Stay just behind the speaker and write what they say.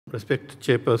Respected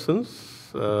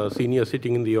chairpersons, senior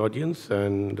sitting in the audience,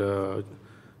 and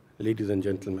ladies and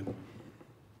gentlemen.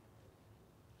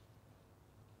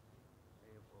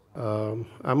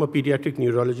 I'm a pediatric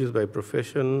neurologist by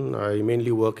profession. I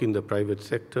mainly work in the private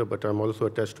sector, but I'm also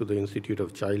attached to the Institute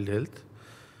of Child Health,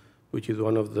 which is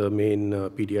one of the main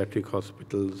pediatric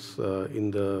hospitals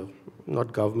in the,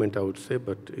 not government I would say,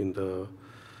 but in the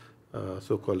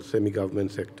so-called semi-government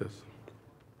sectors.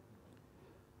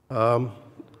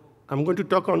 I'm going to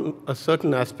talk on a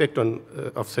certain aspect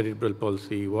of cerebral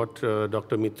palsy. What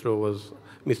Mr.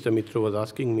 Mitra was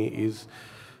asking me is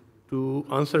to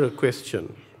answer a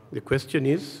question. The question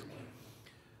is,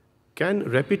 can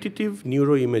repetitive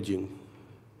neuroimaging,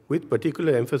 with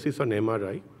particular emphasis on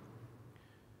MRI,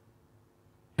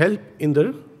 help in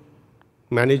the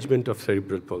management of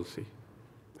cerebral palsy?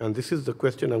 And this is the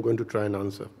question I'm going to try and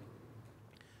answer.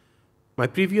 My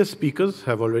previous speakers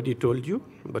have already told you,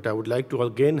 but I would like to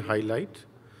again highlight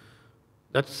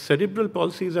that cerebral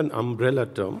palsy is an umbrella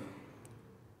term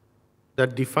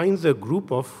that defines a group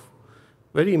of,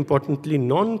 very importantly,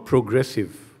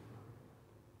 non-progressive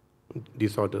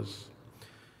disorders.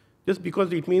 Just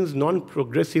because it means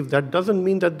non-progressive, that doesn't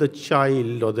mean that the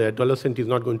child or the adolescent is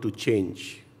not going to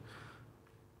change.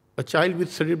 A child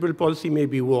with cerebral palsy may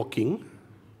be walking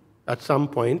at some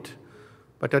point,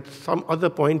 but at some other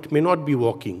point may not be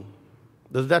walking.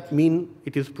 Does that mean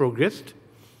it is progressed?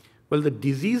 Well, the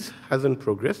disease hasn't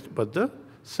progressed, but the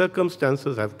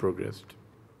circumstances have progressed.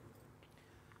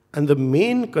 And the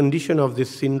main condition of this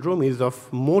syndrome is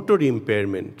of motor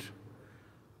impairment,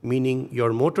 meaning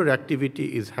your motor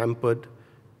activity is hampered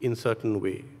in certain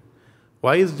way.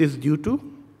 Why is this due to?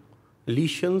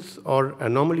 Lesions or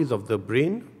anomalies of the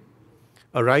brain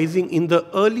arising in the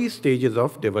early stages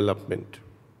of development.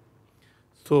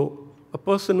 So a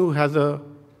person who has a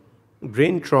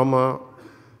brain trauma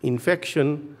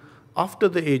infection after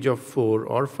the age of 4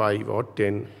 or 5 or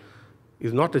 10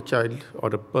 is not a child or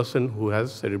a person who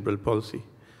has cerebral palsy.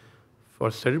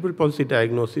 For cerebral palsy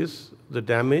diagnosis, the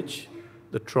damage,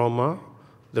 the trauma,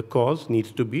 the cause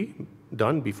needs to be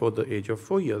done before the age of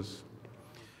 4 years.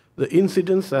 The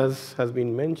incidence, as has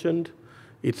been mentioned,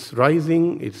 it's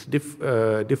rising, it's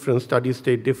different studies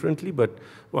state differently, but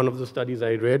one of the studies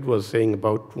I read was saying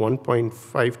about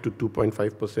 1.5 to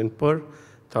 2.5% per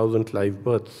 1,000 live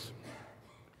births.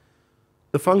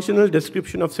 The functional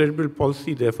description of cerebral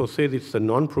palsy therefore says it's a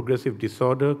non-progressive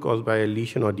disorder caused by a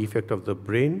lesion or defect of the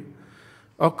brain,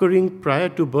 occurring prior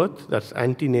to birth, that's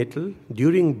antenatal,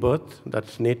 during birth,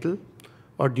 that's natal,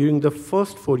 or during the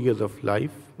first 4 years of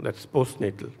life, that's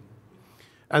postnatal.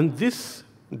 And this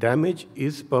damage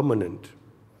is permanent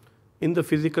in the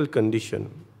physical condition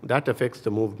that affects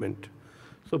the movement.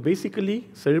 So basically,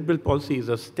 cerebral palsy is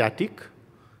a static,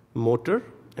 motor,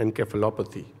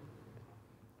 encephalopathy,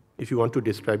 if you want to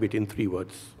describe it in 3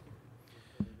 words.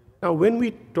 Now, when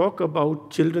we talk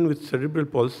about children with cerebral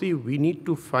palsy, we need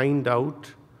to find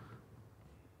out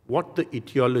what the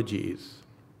etiology is.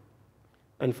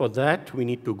 And for that, we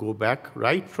need to go back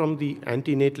right from the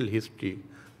antenatal history,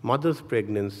 mother's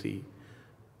pregnancy.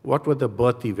 What were the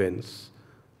birth events?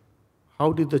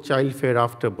 How did the child fare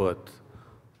after birth?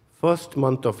 First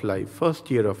month of life,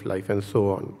 first year of life, and so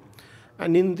on.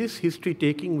 And in this history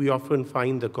taking, we often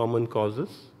find the common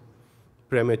causes: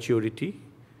 prematurity,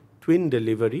 twin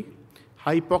delivery,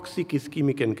 hypoxic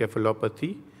ischemic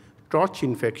encephalopathy, torch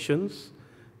infections,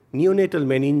 neonatal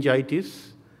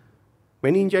meningitis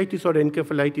or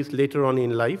encephalitis later on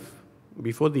in life,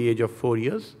 before the age of 4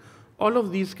 years. All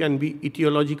of these can be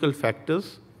etiological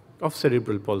factors of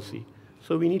cerebral palsy.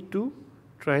 So we need to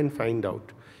try and find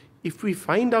out. If we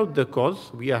find out the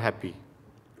cause, we are happy.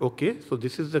 Okay, so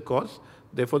this is the cause,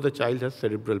 therefore the child has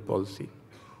cerebral palsy.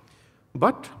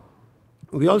 But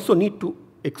we also need to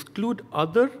exclude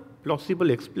other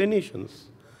plausible explanations.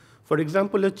 For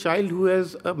example, a child who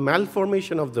has a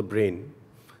malformation of the brain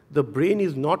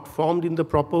is not formed in the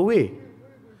proper way.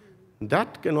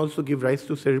 That can also give rise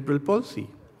to cerebral palsy.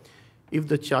 If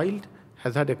the child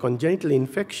has had a congenital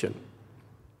infection,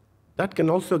 that can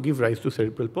also give rise to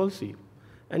cerebral palsy.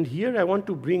 And here I want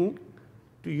to bring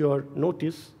to your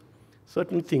notice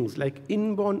certain things like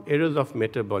inborn errors of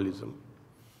metabolism.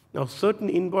 Now, certain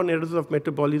inborn errors of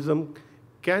metabolism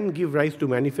can give rise to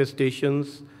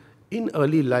manifestations in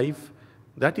early life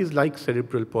that is like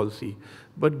cerebral palsy.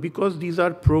 But because these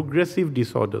are progressive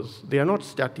disorders, they are not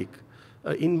static.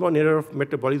 An inborn error of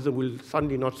metabolism will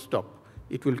suddenly not stop.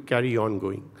 It will carry on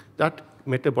going. That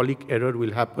metabolic error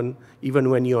will happen even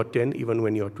when you're 10, even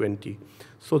when you're 20.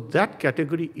 So that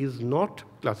category is not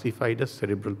classified as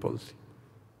cerebral palsy.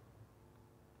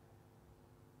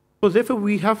 So therefore,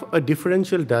 we have a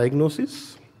differential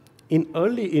diagnosis in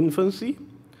early infancy,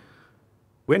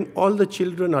 when all the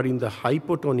children are in the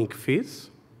hypotonic phase,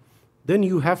 then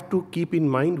you have to keep in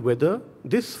mind whether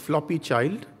this floppy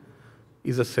child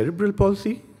is a cerebral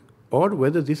palsy or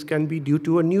whether this can be due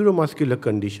to a neuromuscular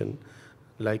condition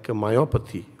like a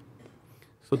myopathy.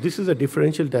 So this is a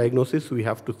differential diagnosis we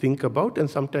have to think about, and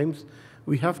sometimes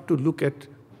we have to look at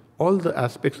all the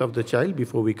aspects of the child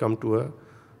before we come to a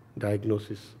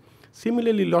diagnosis.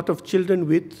 Similarly, a lot of children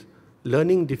with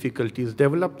learning difficulties,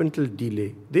 developmental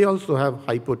delay, they also have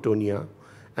hypotonia,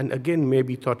 and again may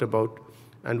be thought about,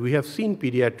 and we have seen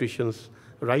pediatricians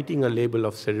writing a label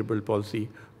of cerebral palsy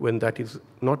when that is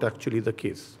not actually the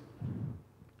case.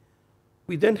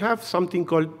 We then have something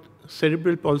called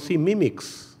cerebral palsy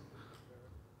mimics.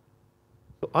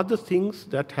 So other things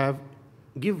that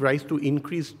give rise to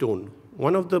increased tone.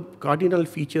 One of the cardinal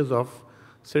features of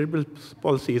cerebral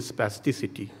palsy is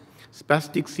spasticity.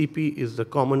 Spastic CP is the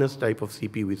commonest type of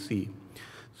CP we see.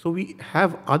 So we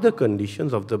have other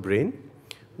conditions of the brain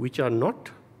which are not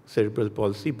cerebral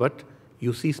palsy, but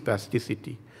you see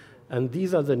spasticity. And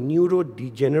these are the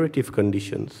neurodegenerative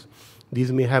conditions.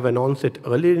 These may have an onset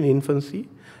earlier in infancy,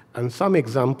 and some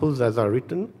examples as are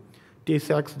written: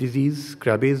 Tay-Sachs disease,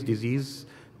 Krabbe's disease,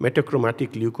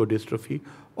 metachromatic leukodystrophy.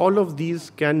 All of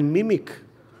these can mimic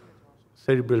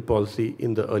cerebral palsy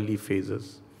in the early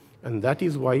phases. And that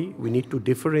is why we need to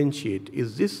differentiate.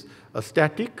 Is this a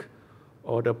static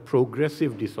or a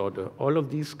progressive disorder? All of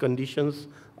these conditions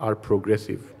are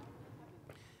progressive.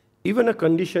 Even a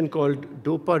condition called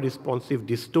dopa-responsive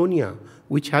dystonia,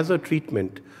 which has a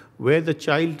treatment where the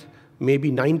child may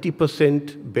be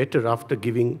 90% better after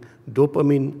giving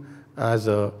dopamine as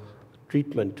a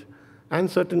treatment. And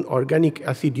certain organic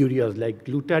acidurias like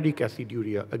glutaric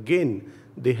aciduria, again,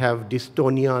 they have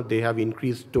dystonia, they have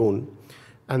increased tone,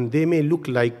 and they may look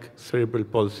like cerebral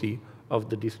palsy of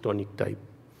the dystonic type.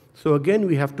 So again,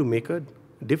 we have to make a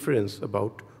difference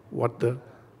about what the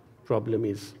problem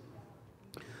is.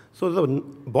 So the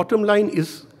bottom line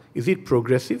is it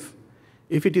progressive?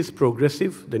 If it is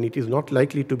progressive, then it is not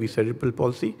likely to be cerebral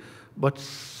palsy, but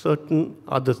certain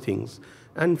other things.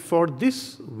 And for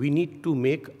this, we need to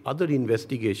make other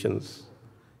investigations,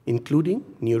 including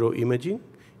neuroimaging,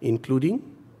 including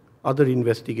other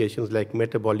investigations like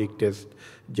metabolic tests,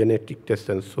 genetic tests,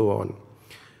 and so on.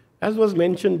 As was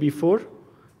mentioned before,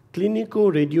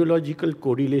 clinico-radiological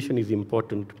correlation is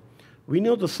important. We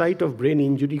know the site of brain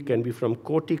injury can be from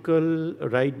cortical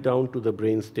right down to the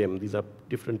brain stem. These are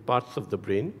different parts of the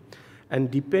brain.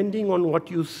 And depending on what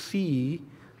you see,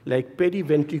 like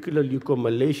periventricular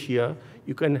leukomalacia,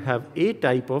 you can have a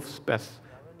type of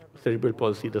cerebral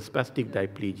palsy, the spastic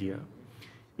diplegia.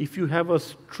 If you have a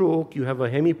stroke, you have a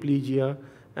hemiplegia,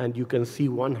 and you can see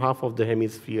one half of the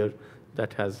hemisphere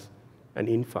that has an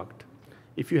infarct.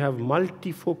 If you have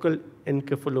multifocal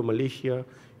encephalomalacia,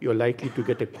 you're likely to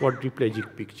get a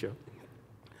quadriplegic picture.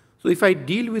 So if I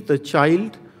deal with a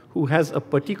child who has a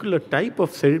particular type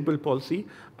of cerebral palsy,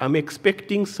 I'm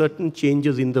expecting certain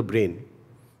changes in the brain.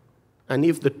 And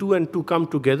if the 2 and 2 come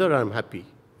together, I'm happy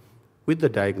with the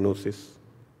diagnosis.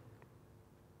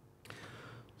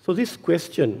 So this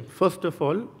question, first of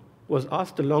all, was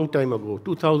asked a long time ago,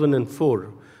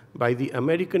 2004, by the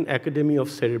American Academy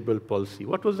of Cerebral Palsy.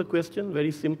 What was the question?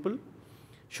 Very simple.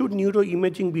 Should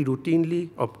neuroimaging be routinely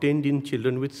obtained in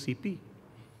children with CP?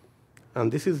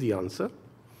 And this is the answer.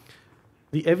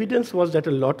 The evidence was that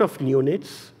a lot of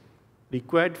neonates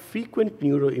required frequent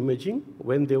neuroimaging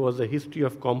when there was a history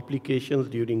of complications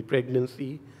during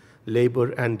pregnancy,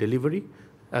 labor, and delivery,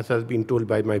 as has been told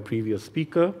by my previous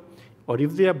speaker, or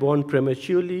if they are born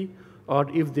prematurely, or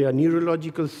if there are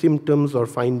neurological symptoms or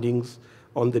findings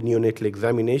on the neonatal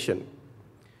examination.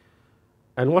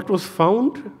 And what was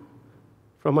found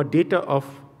from a data of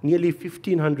nearly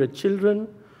 1,500 children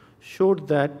showed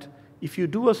that if you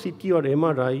do a CT or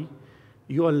MRI,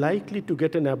 you are likely to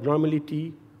get an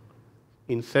abnormality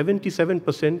in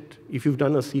 77% if you've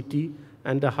done a CT,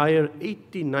 and a higher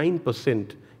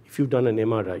 89% if you've done an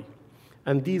MRI.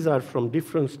 And these are from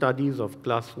different studies of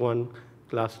class 1,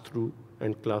 class 2,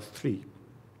 and class 3.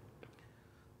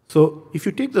 So if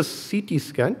you take the CT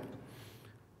scan,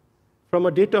 from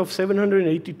a data of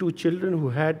 782 children who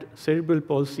had cerebral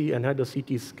palsy and had a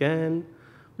CT scan,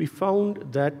 we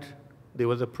found that there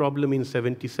was a problem in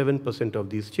 77% of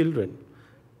these children.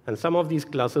 And some of these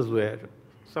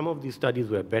studies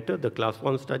were better, the class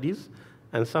 1 studies,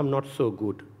 and some not so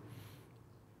good.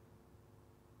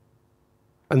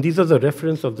 And these are the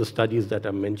reference of the studies that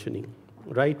I'm mentioning,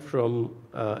 right from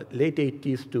late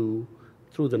 80s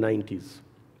through the 90s.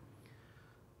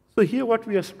 So here what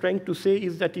we are trying to say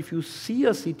is that if you see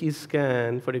a CT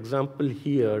scan, for example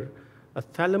here, a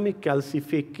thalamic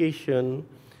calcification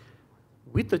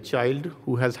with a child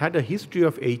who has had a history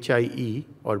of HIE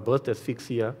or birth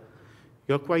asphyxia,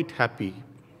 you're quite happy.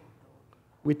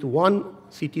 With one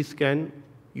CT scan,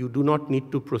 you do not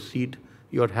need to proceed.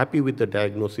 You're happy with the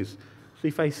diagnosis. So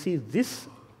if I see this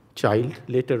child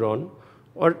later on,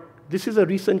 or this is a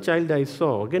recent child I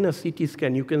saw, again a CT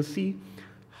scan, you can see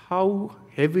how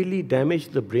heavily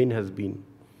damaged the brain has been.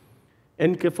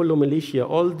 Encephalomalacia,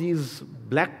 all these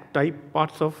black type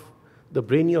parts of the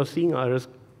brain you're seeing are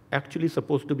actually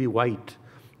supposed to be white.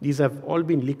 These have all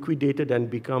been liquidated and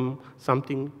become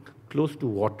something close to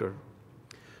water.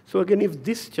 So again, if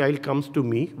this child comes to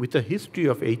me with a history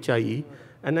of HIE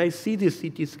and I see this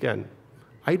CT scan,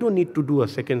 I don't need to do a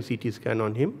second CT scan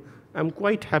on him. I'm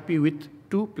quite happy with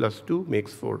 2 + 2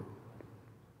 makes 4.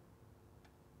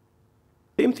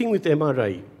 Same thing with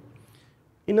MRI.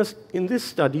 In this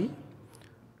study,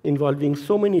 involving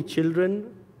so many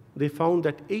children, they found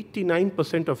that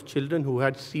 89% of children who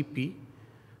had CP,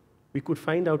 we could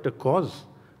find out a cause.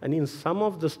 And in some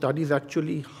of the studies,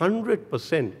 actually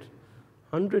 100%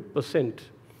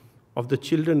 of the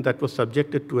children that were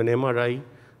subjected to an MRI,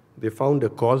 they found a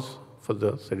cause for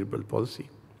the cerebral palsy.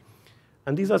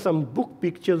 And these are some book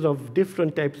pictures of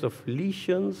different types of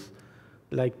lesions,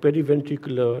 like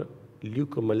periventricular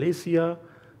leukomalacia,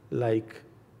 like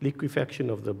liquefaction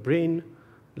of the brain,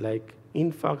 like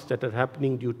infarcts that are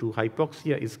happening due to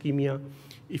hypoxia, ischemia.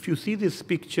 If you see this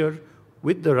picture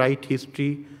with the right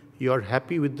history, you are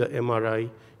happy with the MRI.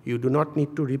 You do not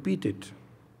need to repeat it.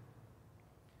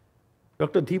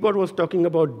 Dr. Dhibar was talking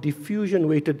about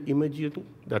diffusion-weighted imaging.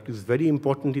 That is very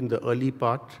important in the early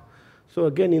part. So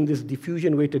again, in this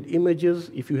diffusion-weighted images,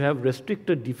 if you have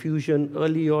restricted diffusion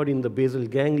early or in the basal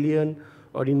ganglion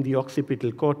or in the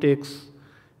occipital cortex,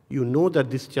 you know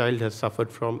that this child has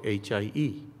suffered from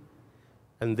HIE.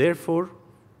 And therefore,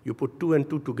 you put 2 and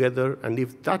 2 together, and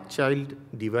if that child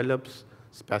develops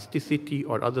spasticity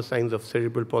or other signs of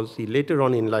cerebral palsy later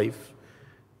on in life,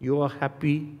 you are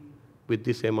happy with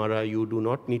this MRI. You do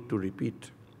not need to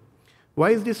repeat.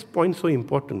 Why is this point so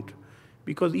important?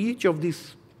 Because each of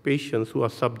these patients who are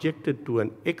subjected to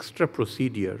an extra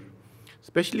procedure,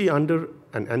 especially under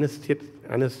an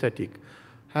anesthetic,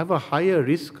 have a higher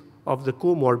risk of the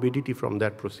comorbidity from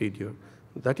that procedure.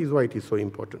 That is why it is so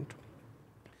important.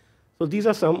 So these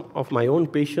are some of my own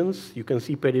patients. You can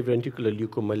see periventricular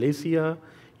leukomalacia.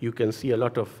 You can see a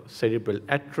lot of cerebral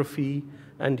atrophy.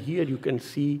 And here you can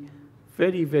see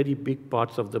very, very big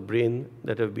parts of the brain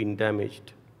that have been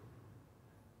damaged.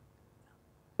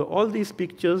 So all these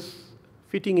pictures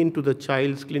fitting into the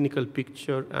child's clinical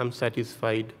picture, I'm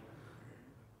satisfied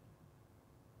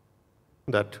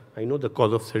that I know the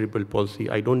cause of cerebral palsy.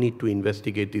 I don't need to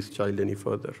investigate this child any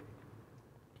further.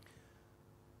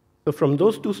 So from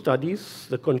those 2 studies,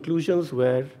 the conclusions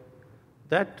were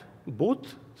that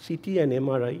both CT and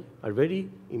MRI are very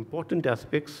important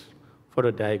aspects for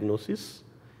a diagnosis.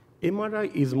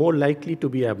 MRI is more likely to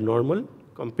be abnormal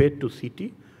compared to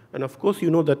CT. And of course, you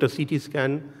know that a CT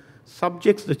scan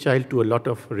subjects the child to a lot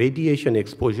of radiation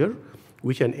exposure,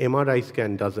 which an MRI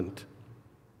scan doesn't.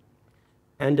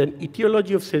 And an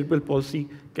etiology of cerebral palsy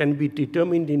can be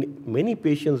determined in many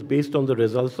patients based on the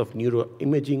results of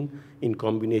neuroimaging in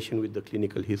combination with the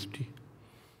clinical history.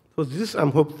 So this,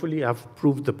 hopefully, I've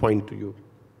proved the point to you.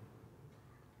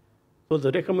 So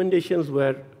the recommendations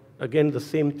were, again, the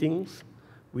same things.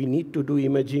 We need to do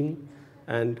imaging,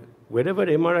 and wherever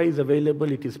MRI is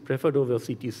available, it is preferred over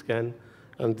CT scan,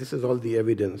 and this is all the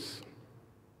evidence.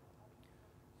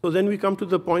 So then we come to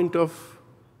the point of,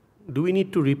 do we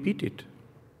need to repeat it?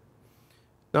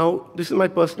 Now, this is my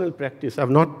personal practice. I've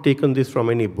not taken this from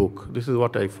any book. This is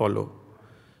what I follow.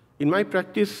 In my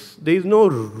practice, there is no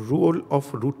rule of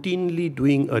routinely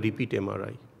doing a repeat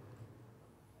MRI.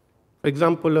 For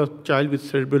example, a child with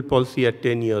cerebral palsy at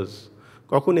 10 years.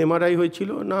 কখন MRI হয়েছিল?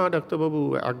 না ডাক্তারবাবু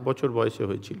 1 বছর বয়সে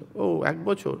হয়েছিল। ও 1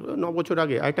 বছর, 9 বছর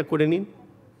আগে এটা করে নিন।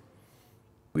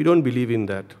 We don't believe in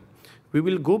that. We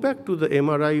will go back to the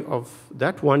MRI of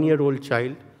that 1-year-old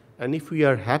child, and if we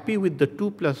are happy with the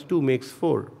 2 + 2 makes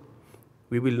 4,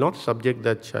 we will not subject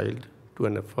that child to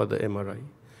a further MRI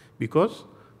because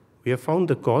we have found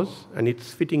the cause and it's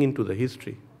fitting into the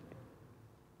history.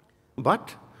 But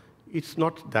it's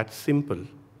not that simple.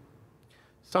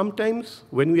 Sometimes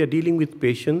when we are dealing with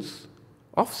patients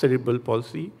of cerebral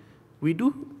palsy, we do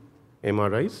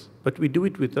MRIs, but we do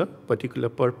it with a particular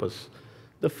purpose.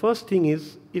 The first thing is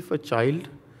if a child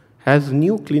has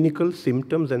new clinical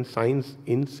symptoms and signs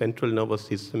in central nervous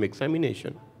system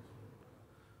examination.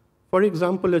 For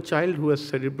example, a child who has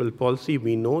cerebral palsy,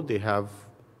 we know they have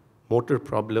motor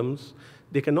problems.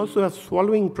 They can also have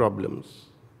swallowing problems.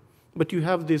 But you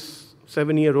have this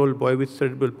 7-year-old boy with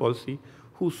cerebral palsy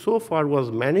who so far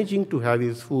was managing to have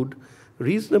his food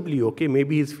reasonably okay.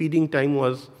 Maybe his feeding time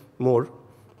was more,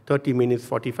 30 minutes,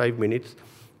 45 minutes.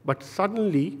 But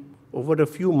suddenly, over a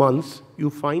few months, you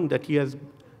find that he is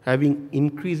having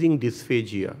increasing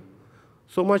dysphagia.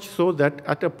 So much so that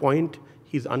at a point,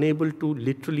 he's unable to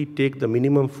literally take the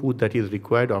minimum food that is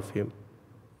required of him.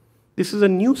 This is a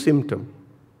new symptom.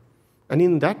 And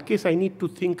in that case, I need to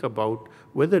think about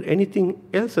whether anything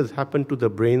else has happened to the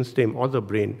brainstem or the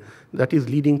brain that is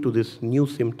leading to this new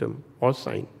symptom or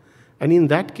sign. And in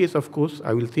that case, of course,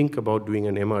 I will think about doing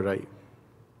an MRI.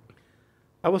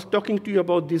 I was talking to you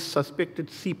about these suspected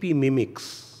CP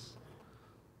mimics,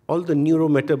 all the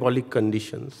neurometabolic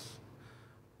conditions.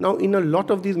 Now, in a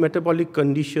lot of these metabolic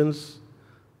conditions,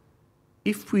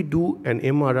 if we do an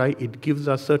MRI, it gives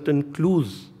us certain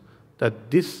clues that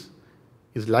this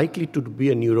is likely to be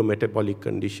a neurometabolic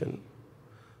condition.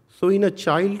 So in a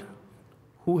child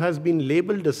who has been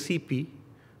labeled a CP,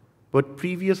 but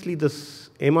previously the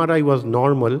MRI was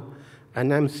normal,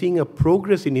 and I'm seeing a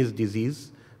progress in his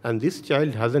disease, and this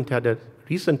child hasn't had a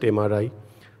recent MRI,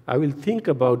 I will think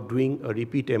about doing a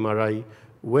repeat MRI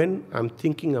when I'm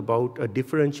thinking about a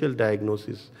differential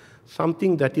diagnosis,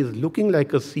 something that is looking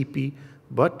like a CP,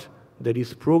 but there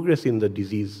is progress in the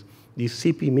disease. These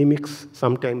CP mimics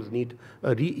sometimes need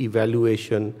a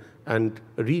re-evaluation and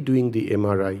redoing the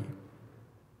MRI.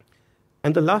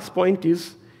 And the last point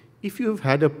is, if you've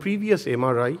had a previous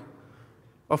MRI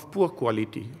of poor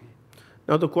quality.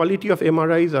 Now, the quality of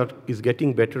MRIs is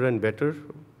getting better and better.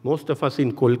 Most of us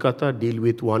in Kolkata deal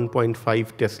with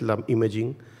 1.5 Tesla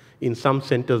imaging. In some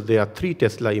centers, there are 3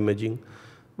 Tesla imaging.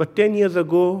 But 10 years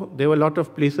ago, there were a lot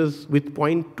of places with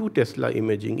 0.2 Tesla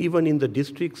imaging. Even in the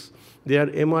districts, there are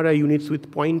MRI units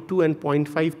with 0.2 and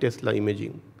 0.5 Tesla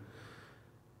imaging.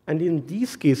 And in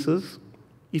these cases,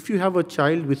 if you have a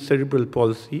child with cerebral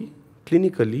palsy,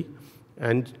 clinically,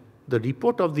 and the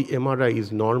report of the MRI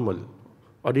is normal,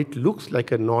 or it looks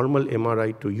like a normal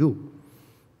MRI to you,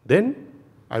 then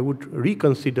I would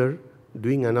reconsider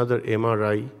doing another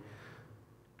MRI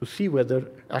to see whether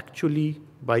actually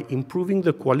by improving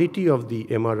the quality of the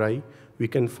MRI, we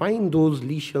can find those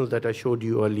lesions that I showed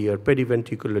you earlier,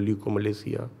 periventricular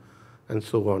leukomalacia, and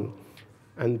so on,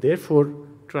 and therefore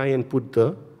try and put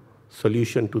the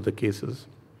solution to the cases.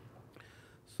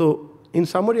 So in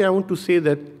summary, I want to say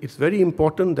that it's very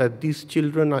important that these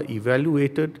children are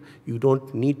evaluated. You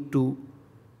don't need to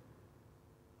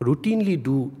routinely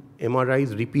do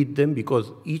MRIs, repeat them,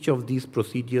 because each of these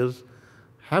procedures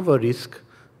have a risk.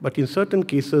 But in certain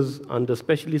cases, under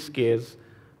specialist cares,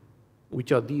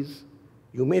 which are these,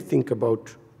 you may think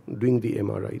about doing the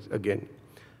MRIs again.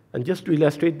 And just to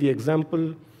illustrate the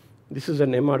example, this is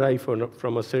an MRI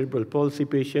from a cerebral palsy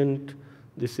patient.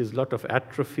 This is a lot of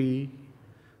atrophy.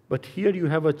 But here you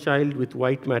have a child with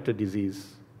white matter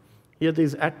disease. Here there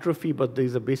is atrophy, but there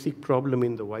is a basic problem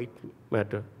in the white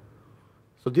matter.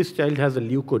 So this child has a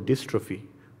leukodystrophy,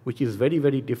 which is very,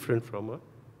 very different from a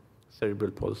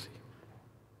cerebral palsy.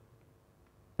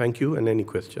 Thank you, and any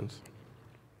questions?